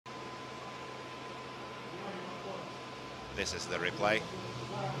This is the replay.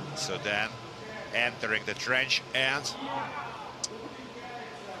 Sudan entering the trench and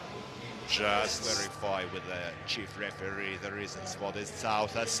just verify with the chief referee the reasons for this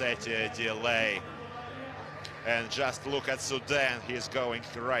South Ossetia delay. And just look at Sudan, he's going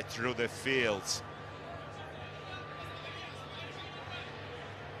right through the fields.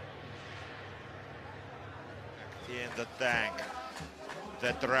 In the tank,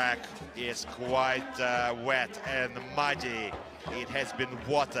 the track is quite wet and muddy. It has been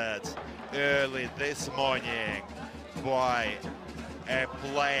watered early this morning by a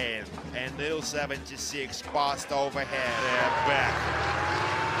plane, and Il-76 passed overhead. They're back.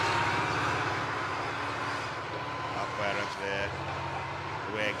 Apparently,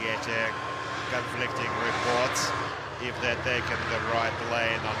 we're getting conflicting reports if they're taking the right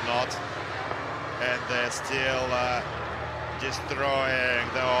lane or not. And they're still destroying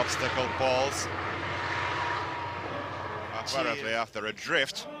the obstacle poles. Apparently after a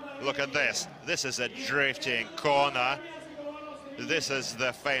drift, look at this. This is a drifting corner. This is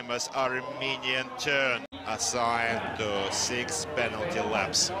the famous Armenian turn, assigned to 6 penalty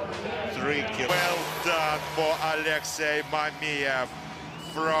laps. 3 kills. Well done for Alexei Mamiev,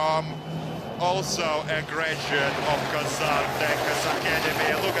 from also a graduate of Kazan Tankers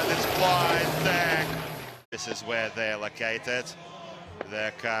Academy. Look at this flying tank. This is where they're located.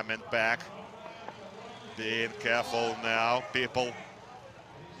 They're coming back. Being careful now, people.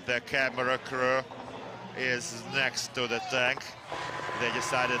 The camera crew is next to the tank. They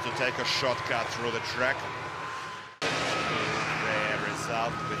decided to take a shortcut through the track. Their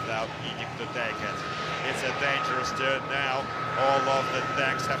result without needing to take it. It's a dangerous turn now. All of the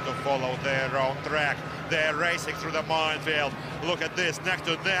tanks have to follow their own track. They're racing through the minefield. Look at this, neck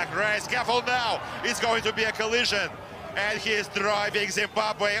to neck race. Careful now, it's going to be a collision. And he's driving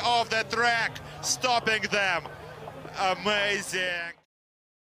Zimbabwe off the track, stopping them. Amazing.